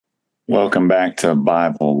Welcome back to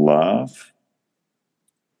Bible Love.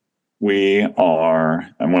 We are,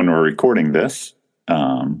 and when we're recording this,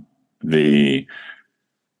 the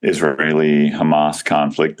Israeli-Hamas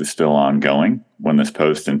conflict is still ongoing. When this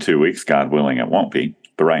posts in 2 weeks, God willing, it won't be.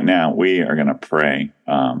 But right now, we are going to pray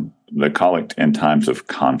the collect in times of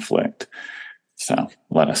conflict. So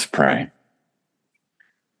let us pray.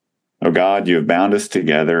 Oh God, you have bound us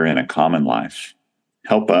together in a common life.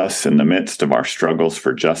 Help us in the midst of our struggles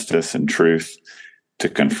for justice and truth to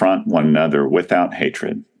confront one another without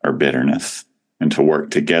hatred or bitterness, and to work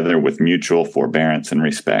together with mutual forbearance and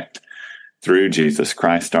respect through Jesus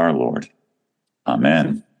Christ our Lord.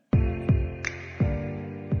 Amen.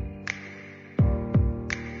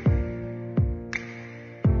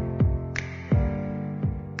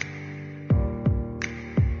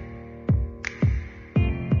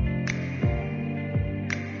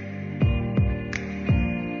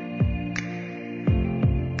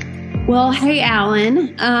 Well, hey,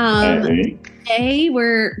 Alan. Hey. Today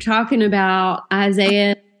we're talking about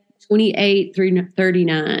Isaiah 28 through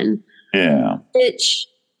 39. Yeah. Which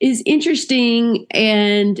is interesting,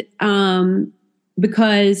 and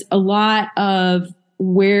because a lot of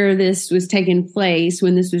where this was taking place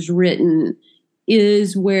when this was written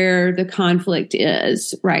is where the conflict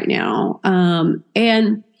is right now.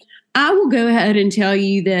 And I will go ahead and tell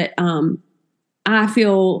you that I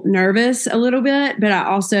feel nervous a little bit, but I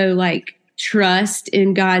also trust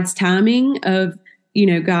in God's timing of,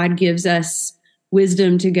 God gives us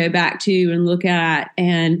wisdom to go back to and look at.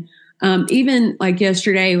 And even like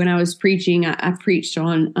yesterday when I was preaching, I preached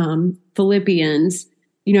on Philippians.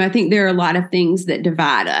 I think there are a lot of things that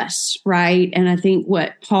divide us, right? And I think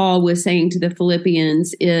what Paul was saying to the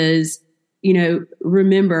Philippians is,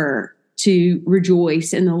 remember to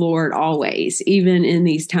rejoice in the Lord always, even in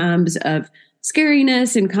these times of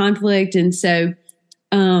scariness and conflict. And so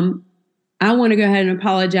I want to go ahead and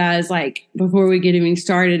apologize, before we get even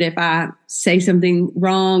started, if I say something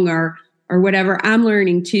wrong or whatever. I'm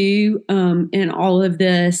learning too in all of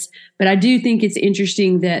this, but I do think it's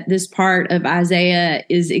interesting that this part of Isaiah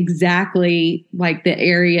is exactly like the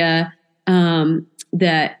area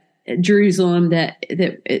that Jerusalem that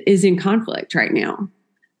is in conflict right now.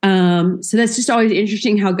 So that's just always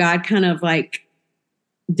interesting how God kind of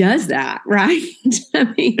does that, right? I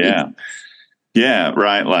mean, yeah,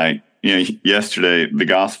 right. Yesterday the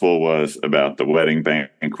gospel was about the wedding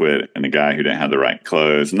banquet and the guy who didn't have the right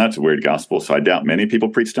clothes, and that's a weird gospel. So I doubt many people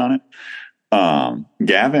preached on it.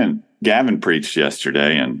 Gavin preached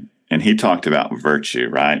yesterday, and he talked about virtue,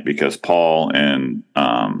 right? Because Paul in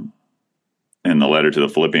the letter to the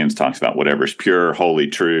Philippians talks about whatever is pure, holy,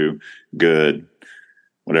 true, good,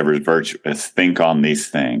 whatever is virtuous, think on these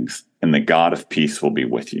things, and the God of peace will be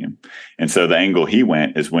with you. And so the angle he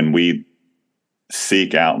went is when we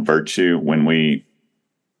seek out virtue, when we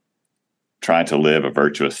try to live a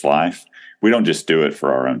virtuous life, we don't just do it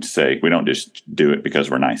for our own sake. We don't just do it because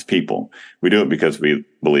we're nice people. We do it because we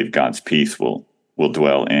believe God's peace will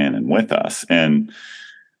dwell in and with us. And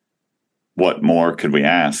what more could we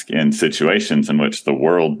ask in situations in which the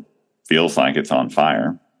world feels like it's on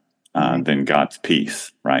fire? Than God's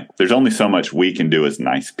peace, right? There's only so much we can do as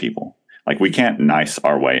nice people. We can't nice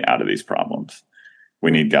our way out of these problems.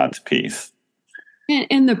 We need God's peace.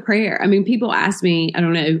 And the prayer. I mean, people ask me, I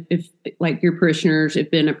don't know if your parishioners have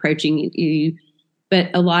been approaching you, but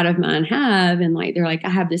a lot of mine have. And they're I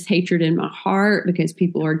have this hatred in my heart because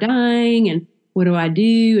people are dying, and what do I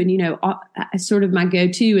do? And, sort of my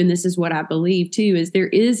go-to, and this is what I believe too, is there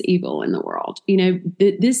is evil in the world.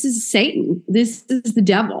 This is Satan. This is the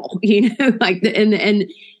devil,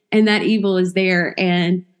 and that evil is there.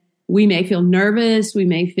 And we may feel nervous. We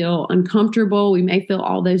may feel uncomfortable. We may feel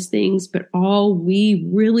all those things, but all we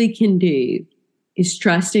really can do is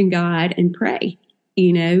trust in God and pray,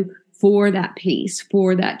 for that peace,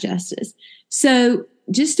 for that justice. So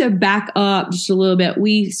just to back up just a little bit,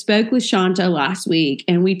 we spoke with Shanta last week,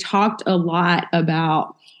 and we talked a lot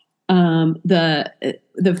about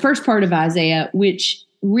the first part of Isaiah, which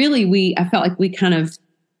really I felt like we kind of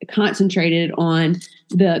concentrated on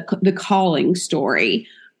the calling story,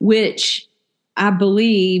 which I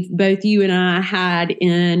believe both you and I had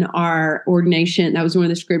in our ordination. That was one of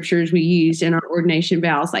the scriptures we used in our ordination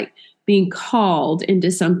vows, being called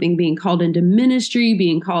into something, being called into ministry,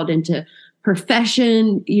 being called into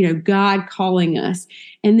profession, God calling us.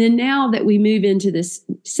 And then now that we move into this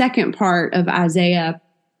second part of Isaiah,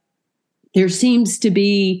 there seems to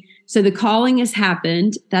be, so the calling has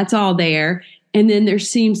happened, that's all there. And then there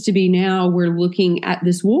seems to be now we're looking at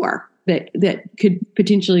this war, that could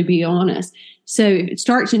potentially be on us. So it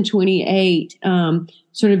starts in 28,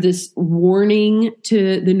 sort of this warning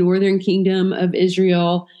to the northern kingdom of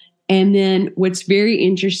Israel. And then what's very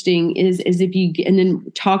interesting is if you, and then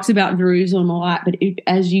talks about Jerusalem a lot, but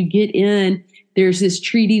as you get in, there's this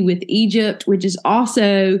treaty with Egypt, which is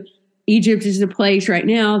also, Egypt is a place right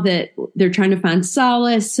now that they're trying to find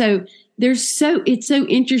solace. So it's so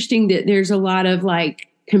interesting that there's a lot of like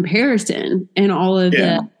comparison and all of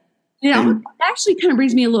the, it actually kind of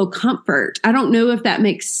brings me a little comfort. I don't know if that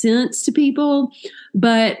makes sense to people,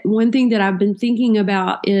 but one thing that I've been thinking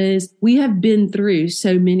about is we have been through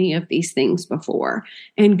so many of these things before,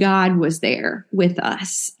 and God was there with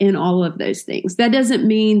us in all of those things. That doesn't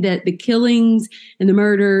mean that the killings and the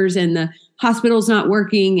murders and the hospitals not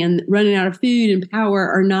working and running out of food and power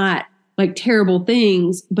are not like terrible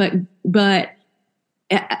things, but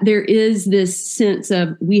there is this sense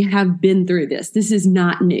of we have been through this. This is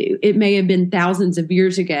not new. It may have been thousands of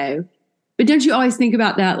years ago, but don't you always think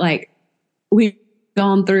about that? Like we've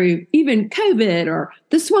gone through even COVID or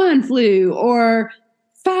the swine flu or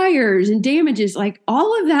fires and damages, like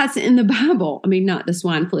all of that's in the Bible. I mean, not the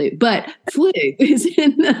swine flu, but flu is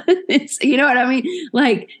in it's, you know what I mean?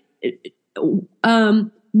 Like,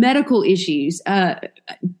 medical issues,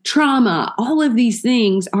 trauma, all of these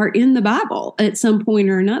things are in the Bible at some point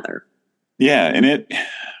or another. Yeah. And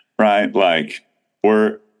right. Like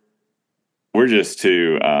we're just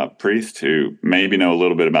two priests who maybe know a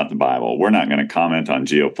little bit about the Bible. We're not going to comment on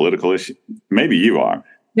geopolitical issues. Maybe you are.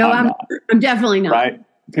 No, I'm definitely not. Right.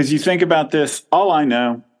 Because you think about this, all I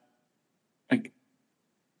know, like,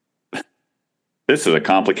 this is a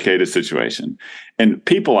complicated situation. And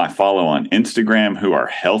people I follow on Instagram who are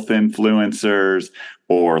health influencers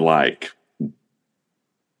or like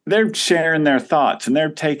they're sharing their thoughts and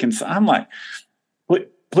they're taking, I'm like,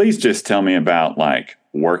 please just tell me about like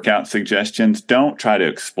workout suggestions. Don't try to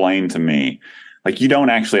explain to me. Like you don't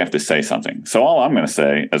actually have to say something. So all I'm going to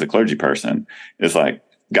say as a clergy person is like,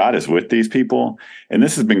 God is with these people. And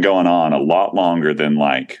this has been going on a lot longer than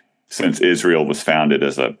like since Israel was founded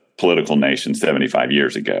as a political nation 75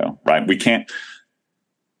 years ago, right?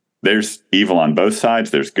 There's evil on both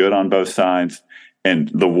sides. There's good on both sides. And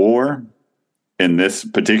the war in this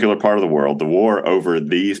particular part of the world, the war over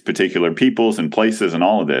these particular peoples and places and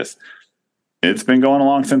all of this, it's been going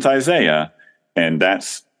along since Isaiah. And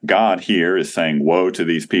that's God here is saying, woe to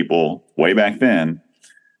these people way back then.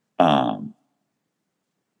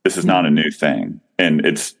 This is not a new thing. And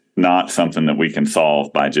it's not something that we can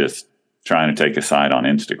solve by just trying to take a side on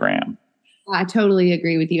Instagram. I totally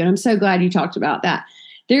agree with you. And I'm so glad you talked about that.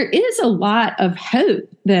 There is a lot of hope,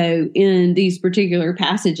 though, in these particular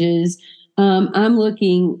passages. I'm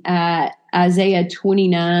looking at Isaiah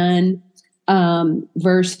 29,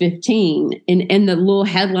 verse 15, and the little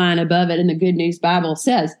headline above it in the Good News Bible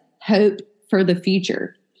says, hope for the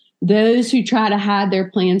future. Those who try to hide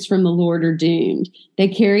their plans from the Lord are doomed. They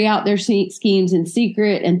carry out their schemes in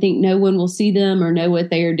secret and think no one will see them or know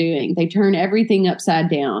what they are doing. They turn everything upside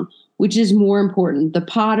down. Which is more important, the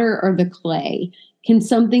potter or the clay? Can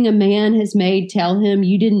something a man has made tell him,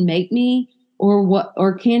 you didn't make me?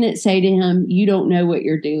 Or can it say to him, you don't know what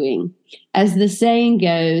you're doing? As the saying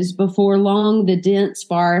goes, before long, the dense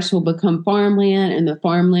forest will become farmland and the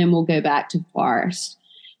farmland will go back to forest.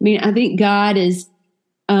 I mean, I think God is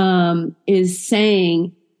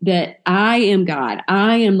saying that I am God.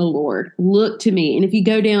 I am the Lord. Look to me. And if you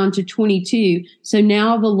go down to 22, so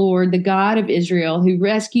now the Lord, the God of Israel, who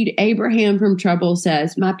rescued Abraham from trouble,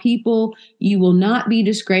 says, my people, you will not be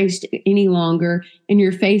disgraced any longer, and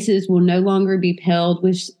your faces will no longer be pale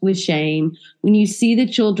with shame. When you see the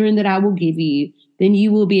children that I will give you, then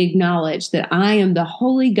you will be acknowledged that I am the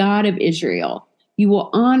holy God of Israel. You will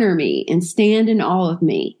honor me and stand in awe of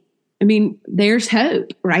me. I mean, there's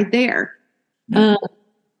hope right there.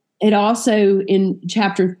 It also, in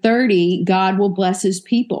chapter 30, God will bless his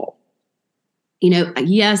people. You know,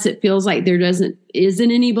 yes, it feels like there isn't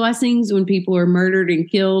any blessings when people are murdered and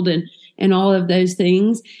killed and all of those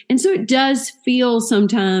things. And so it does feel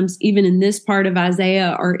sometimes, even in this part of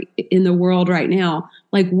Isaiah or in the world right now,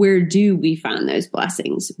 like where do we find those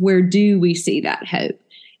blessings? Where do we see that hope?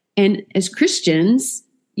 And as Christians,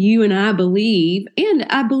 you and I believe, and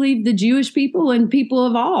I believe the Jewish people and people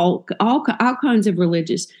of all kinds of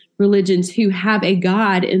religions who have a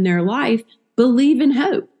God in their life believe in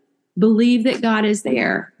hope, believe that God is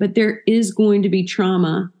there, but there is going to be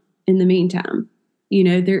trauma in the meantime. You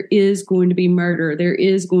know, there is going to be murder. There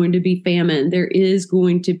is going to be famine. There is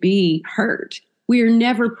going to be hurt. We are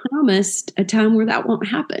never promised a time where that won't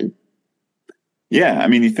happen. Yeah. I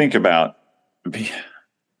mean, you think about,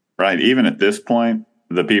 right, even at this point,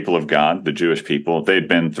 the people of God, the Jewish people, they'd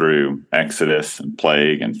been through Exodus and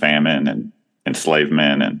plague and famine and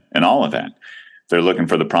enslavement and all of that. They're looking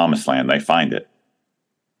for the promised land. They find it.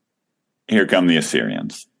 Here come the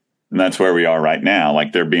Assyrians. And that's where we are right now.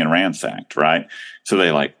 Like, they're being ransacked, right? So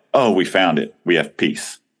they like, oh, we found it. We have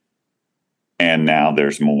peace. And now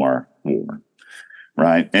there's more war,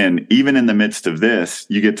 right? And even in the midst of this,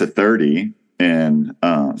 you get to 30 and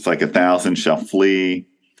it's like 1,000 shall flee.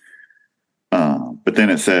 But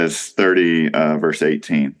then it says 30, verse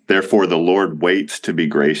 18, therefore the Lord waits to be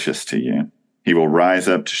gracious to you. He will rise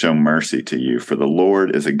up to show mercy to you. For the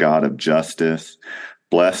Lord is a God of justice.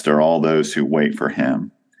 Blessed are all those who wait for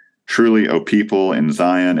him. Truly, O people in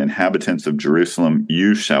Zion, inhabitants of Jerusalem,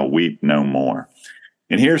 you shall weep no more.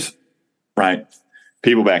 And here's, right,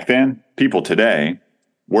 people back then, people today,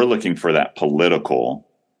 we're looking for that political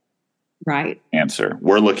answer.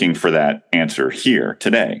 We're looking for that answer here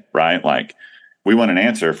today, right? Like, we want an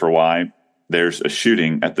answer for why there's a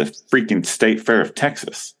shooting at the freaking State Fair of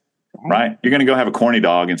Texas, right? You're going to go have a corny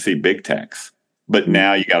dog and see Big Tex, but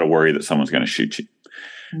now you got to worry that someone's going to shoot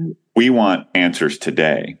you. We want answers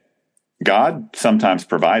today. God sometimes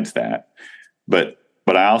provides that, but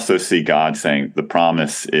I also see God saying the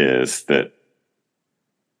promise is that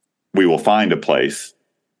we will find a place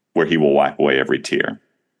where he will wipe away every tear.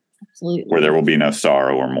 Absolutely. Where there will be no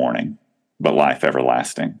sorrow or mourning, but life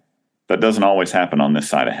everlasting. That doesn't always happen on this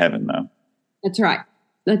side of heaven, though. That's right.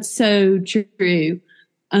 That's so true.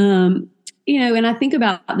 And I think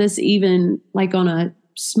about this even like on a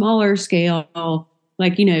smaller scale,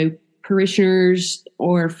 like, parishioners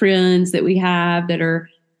or friends that we have that are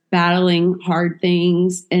battling hard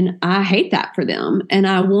things. And I hate that for them. And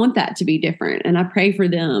I want that to be different. And I pray for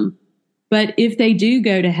them. But if they do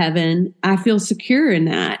go to heaven, I feel secure in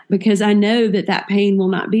that because I know that that pain will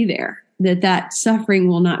not be there, that suffering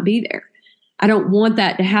will not be there. I don't want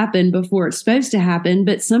that to happen before it's supposed to happen,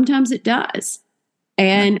 but sometimes it does.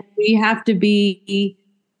 And we have to be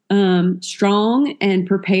strong and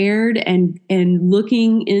prepared and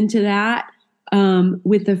looking into that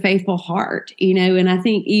with a faithful heart, and I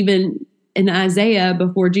think even in Isaiah,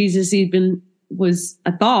 before Jesus even was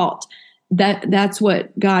a thought, that's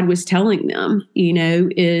what God was telling them,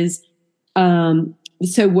 is,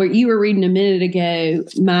 so what you were reading a minute ago,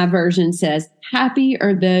 my version says, happy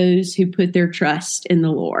are those who put their trust in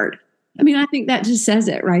the Lord. I mean, I think that just says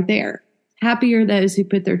it right there. Happy are those who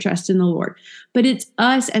put their trust in the Lord. But it's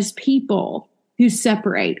us as people who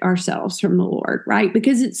separate ourselves from the Lord, right?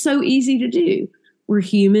 Because it's so easy to do. We're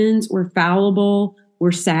humans. We're fallible.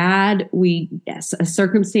 We're sad. A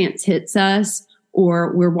circumstance hits us,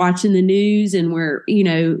 or we're watching the news and we're,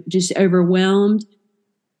 just overwhelmed.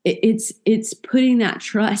 It's putting that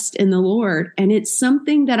trust in the Lord. And it's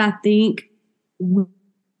something that I think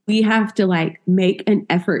we have to make an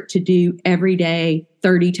effort to do every day,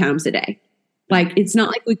 30 times a day. It's not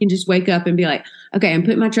like we can just wake up and be like, okay, I'm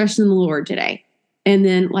putting my trust in the Lord today. And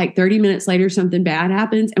then 30 minutes later, something bad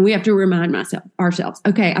happens and we have to remind ourselves,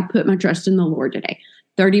 okay, I put my trust in the Lord today.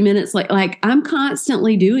 30 minutes later, I'm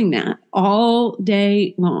constantly doing that all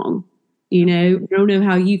day long. I don't know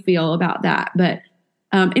how you feel about that, but,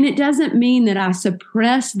 and it doesn't mean that I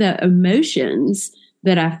suppress the emotions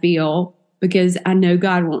that I feel, because I know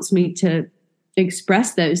God wants me to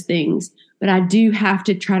express those things. But I do have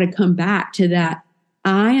to try to come back to that.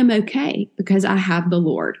 I am okay because I have the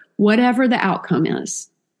Lord, whatever the outcome is,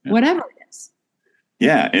 whatever it is.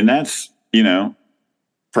 Yeah. And that's,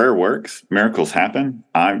 prayer works, miracles happen.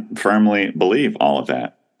 I firmly believe all of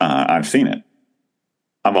that. I've seen it.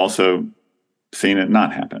 I've also seen it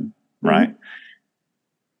not happen. Right.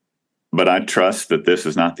 Mm-hmm. But I trust that this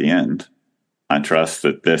is not the end. I trust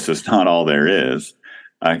that this is not all there is.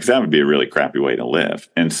 Because that would be a really crappy way to live.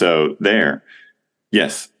 And so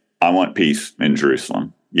yes, I want peace in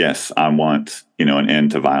Jerusalem. Yes, I want, an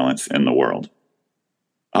end to violence in the world.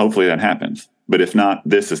 Hopefully that happens. But if not,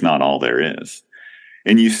 this is not all there is.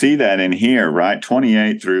 And you see that in here, right?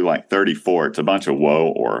 28 through 34, it's a bunch of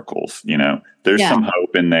woe oracles, There's some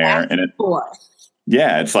hope in there. And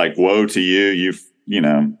it's like, woe to you, you've,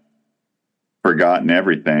 forgotten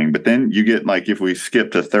everything. But then you get if we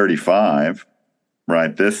skip to 35,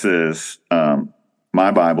 right, this is,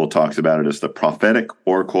 my Bible talks about it as the prophetic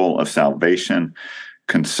oracle of salvation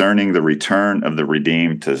concerning the return of the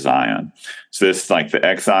redeemed to Zion. So this is the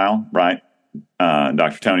exile, right?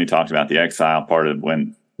 Dr. Tony talked about the exile part of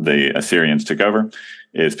when the Assyrians took over,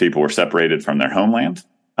 is people were separated from their homeland,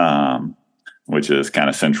 which is kind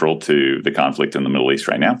of central to the conflict in the Middle East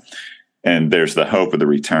right now. And there's the hope of the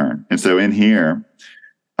return. And so in here,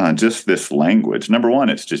 just this language, number one,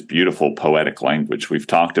 it's just beautiful poetic language. We've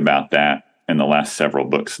talked about that in the last several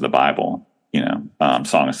books of the Bible,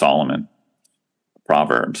 Song of Solomon,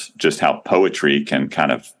 Proverbs, just how poetry can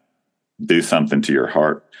kind of do something to your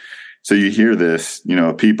heart. So you hear this,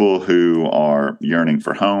 a people who are yearning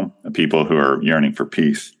for home, a people who are yearning for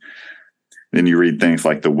peace. Then you read things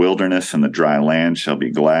like the wilderness and the dry land shall be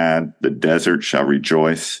glad. The desert shall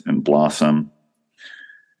rejoice and blossom.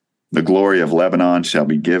 The glory of Lebanon shall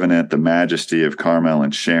be given it, the majesty of Carmel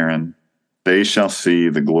and Sharon. They shall see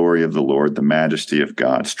the glory of the Lord, the majesty of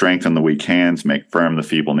God. Strengthen the weak hands, make firm the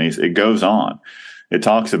feeble knees. It goes on. It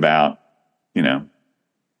talks about,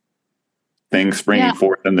 things springing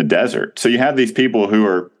forth in the desert. So you have these people who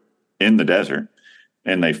are in the desert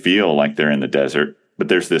and they feel like they're in the desert, but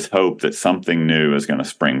there's this hope that something new is going to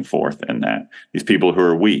spring forth in that. These people who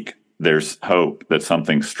are weak, there's hope that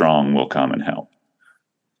something strong will come and help.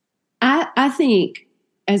 I think,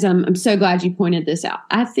 as I'm so glad you pointed this out,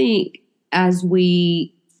 I think as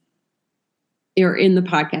we are in the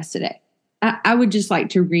podcast today, I would just like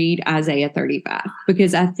to read Isaiah 35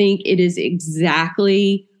 because I think it is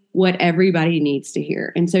exactly what everybody needs to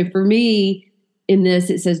hear. And so for me, in this,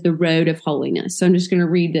 it says the road of holiness. So I'm just going to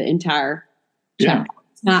read the entire chapter.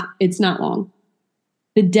 It's not long.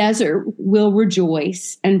 The desert will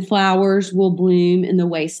rejoice and flowers will bloom in the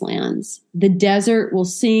wastelands. The desert will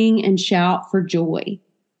sing and shout for joy.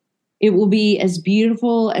 It will be as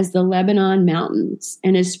beautiful as the Lebanon mountains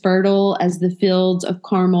and as fertile as the fields of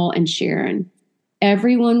Carmel and Sharon.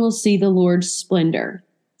 Everyone will see the Lord's splendor,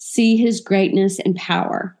 see his greatness and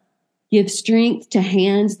power. Give strength to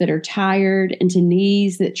hands that are tired and to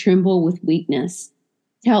knees that tremble with weakness.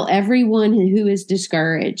 Tell everyone who is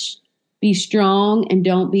discouraged, be strong and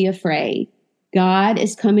don't be afraid. God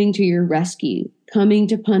is coming to your rescue, coming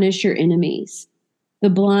to punish your enemies. The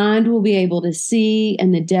blind will be able to see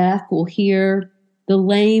and the deaf will hear. The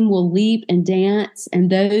lame will leap and dance, and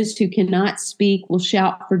those who cannot speak will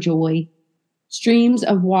shout for joy. Streams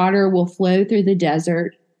of water will flow through the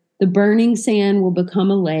desert. The burning sand will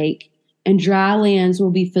become a lake, and dry lands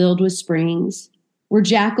will be filled with springs. Where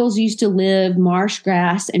jackals used to live, marsh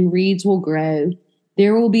grass and reeds will grow.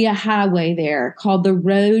 There will be a highway there called the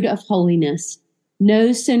Road of Holiness.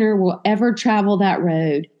 No sinner will ever travel that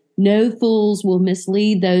road. No fools will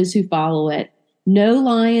mislead those who follow it. No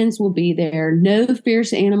lions will be there. No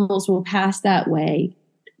fierce animals will pass that way.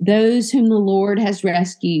 Those whom the Lord has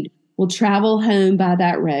rescued will travel home by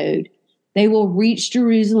that road. They will reach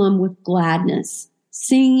Jerusalem with gladness,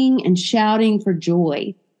 singing and shouting for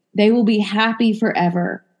joy. They will be happy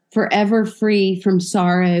forever, forever free from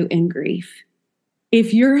sorrow and grief.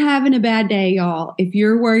 If you're having a bad day, y'all, if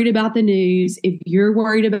you're worried about the news, if you're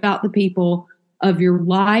worried about the people of your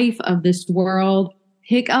life, of this world,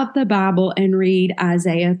 pick up the Bible and read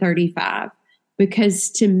Isaiah 35. Because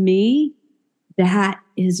to me, that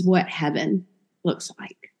is what heaven looks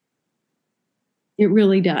like. It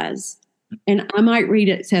really does. And I might read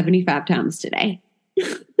it 75 times today.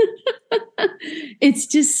 It's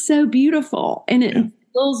just so beautiful. And it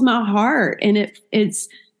fills my heart. And it's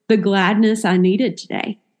the gladness I needed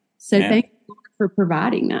today. So thank you for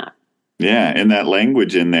providing that. Yeah, and that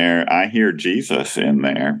language in there, I hear Jesus in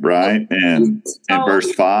there, right? And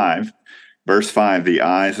verse 5, the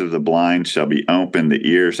eyes of the blind shall be opened, the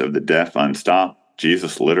ears of the deaf unstopped.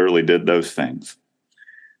 Jesus literally did those things,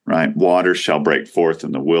 right? Water shall break forth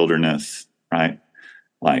in the wilderness, right?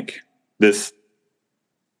 Like this,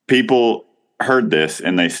 people heard this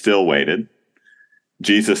and they still waited.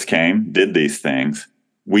 Jesus came, did these things.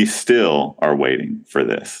 We still are waiting for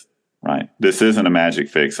this. Right. This isn't a magic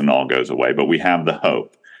fix and all goes away, but we have the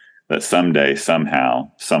hope that someday, somehow,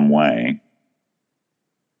 some way,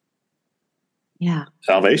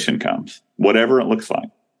 salvation comes, whatever it looks like.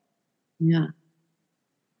 Yeah.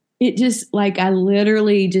 It just I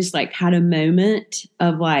literally just had a moment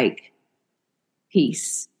of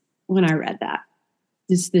peace when I read that.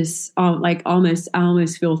 Just this, I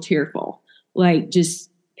almost feel tearful, just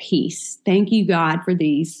peace. Thank you, God, for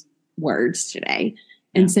these words today.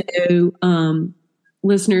 And so,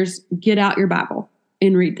 listeners, get out your Bible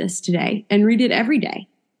and read this today and read it every day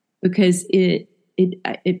because it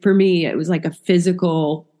for me, it was like a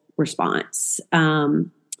physical response, that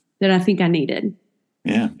I think I needed.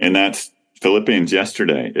 Yeah. And that's Philippians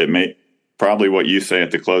yesterday. It may probably what you say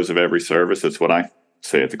at the close of every service. It's what I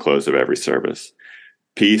say at the close of every service.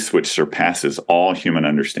 Peace, which surpasses all human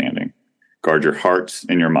understanding. Guard your hearts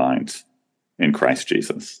and your minds in Christ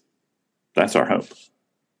Jesus. That's our hope.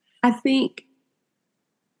 I think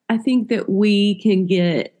that we can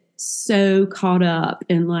get so caught up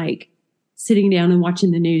in sitting down and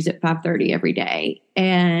watching the news at 5:30 every day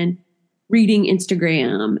and reading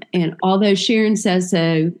Instagram. And although Sharon says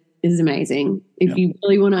so, is amazing. If you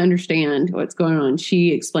really want to understand what's going on,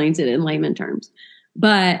 she explains it in layman terms.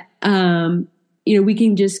 But, we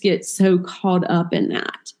can just get so caught up in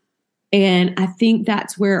that. And I think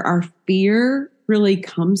that's where our fear really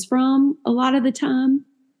comes from a lot of the time.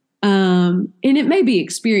 And it may be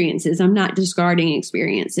experiences. I'm not discarding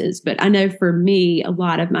experiences, but I know for me, a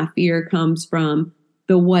lot of my fear comes from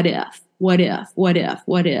the what if.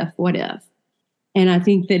 And I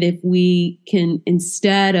think that if we can,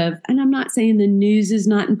 instead of, and I'm not saying the news is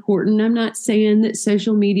not important. I'm not saying that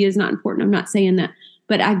social media is not important. I'm not saying that.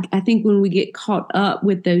 But I think when we get caught up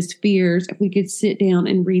with those fears, if we could sit down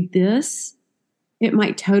and read this, it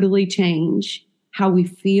might totally change how we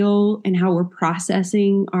feel and how we're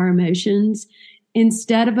processing our emotions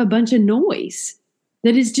instead of a bunch of noise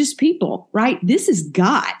that is just people, right? This is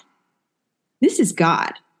God. This is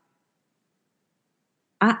God.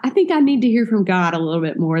 I think I need to hear from God a little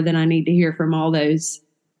bit more than I need to hear from all those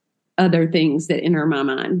other things that enter my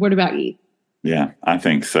mind. What about you? Yeah, I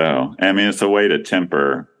think so. I mean, it's a way to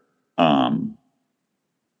temper the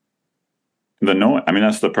noise. I mean,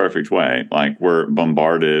 that's the perfect way. Like, we're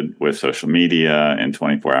bombarded with social media and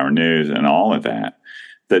 24-hour news and all of that,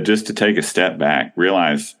 that just to take a step back,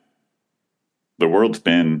 realize the world's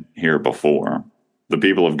been here before. The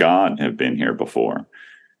people of God have been here before.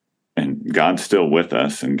 And God's still with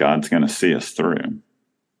us, and God's going to see us through.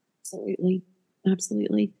 Absolutely.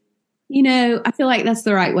 Absolutely. I feel like that's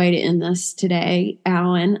the right way to end this today,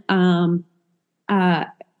 Alan.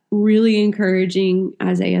 Really encouraging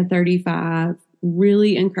Isaiah 35,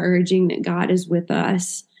 really encouraging that God is with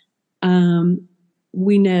us.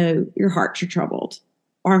 We know your hearts are troubled.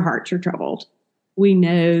 Our hearts are troubled. We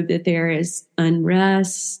know that there is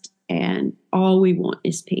unrest, and all we want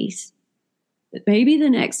is peace. But maybe the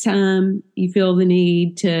next time you feel the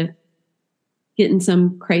need to get in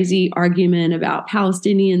some crazy argument about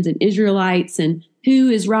Palestinians and Israelites and who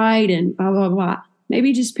is right and blah, blah, blah,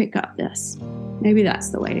 maybe just pick up this. Maybe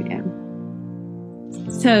that's the way to go.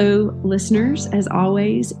 So, listeners, as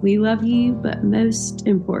always, we love you, but most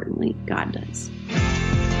importantly, God does.